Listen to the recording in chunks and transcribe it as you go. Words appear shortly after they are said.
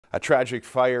A tragic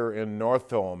fire in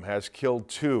Northome has killed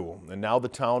 2, and now the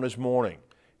town is mourning.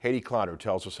 Haiti Clotter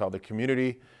tells us how the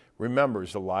community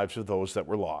remembers the lives of those that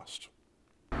were lost.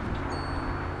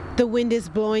 The wind is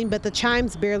blowing, but the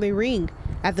chimes barely ring.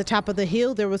 At the top of the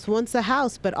hill, there was once a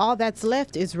house, but all that's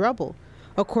left is rubble.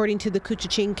 According to the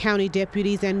Coochin County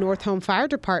deputies and Northome Fire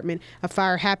Department, a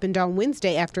fire happened on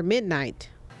Wednesday after midnight.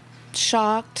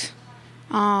 Shocked,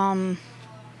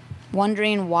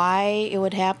 wondering why it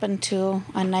would happen to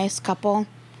a nice couple,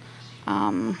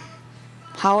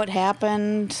 how it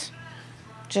happened,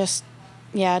 just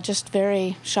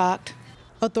very shocked.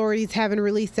 Authorities haven't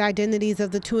released the identities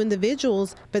of the 2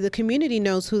 individuals, but the community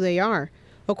knows who they are.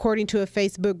 According to a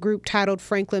Facebook group titled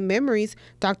Franklin Memories,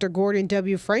 Dr. Gordon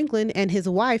W. Franklin and his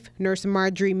wife, Nurse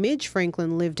Marjorie Midge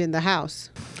Franklin, lived in the house.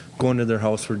 Going to their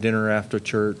house for dinner after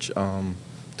church,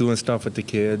 doing stuff with the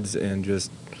kids, and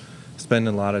just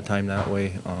spending a lot of time that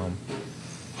way.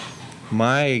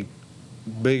 My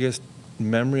biggest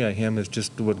memory of him is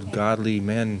just what godly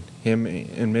men him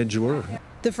and Midge were.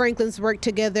 The Franklins worked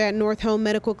together at Northome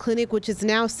Medical Clinic, which is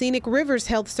now Scenic Rivers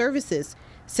Health Services.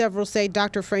 Several say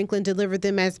Dr. Franklin delivered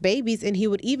them as babies, and he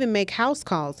would even make house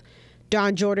calls.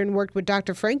 Don Jordan worked with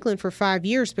Dr. Franklin for 5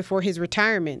 years before his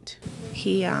retirement.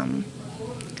 He had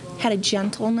a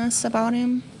gentleness about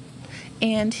him,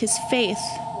 and his faith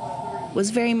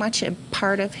was very much a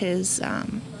part of his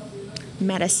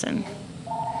medicine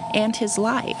and his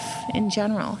life in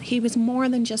general. He was more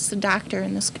than just a doctor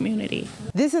in this community.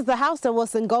 This is the house that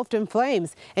was engulfed in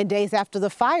flames, and days after the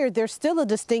fire, there's still a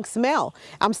distinct smell.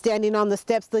 I'm standing on the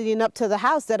steps leading up to the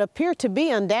house that appear to be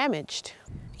undamaged.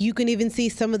 You can even see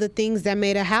some of the things that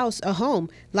made a house a home,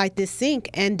 like this sink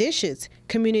and dishes.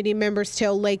 Community members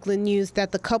tell Lakeland News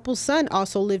that the couple's son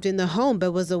also lived in the home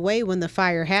but was away when the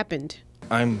fire happened.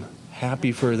 I'm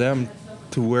happy for them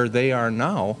to where they are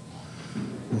now,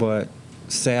 but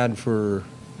sad for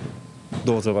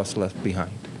those of us left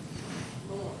behind.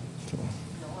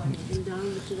 And Don,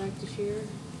 would you like to share?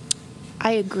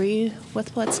 I agree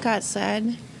with what Scott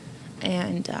said,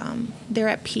 and they're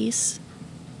at peace.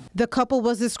 The couple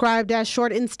was described as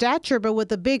short in stature but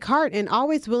with a big heart and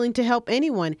always willing to help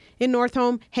anyone. In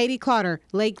Northome, Haiti Clotter,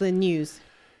 Lakeland News.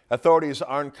 Authorities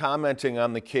aren't commenting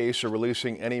on the case or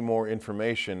releasing any more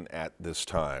information at this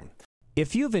time.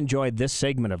 If you've enjoyed this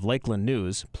segment of Lakeland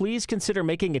News, please consider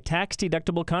making a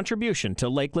tax-deductible contribution to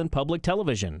Lakeland Public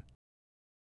Television.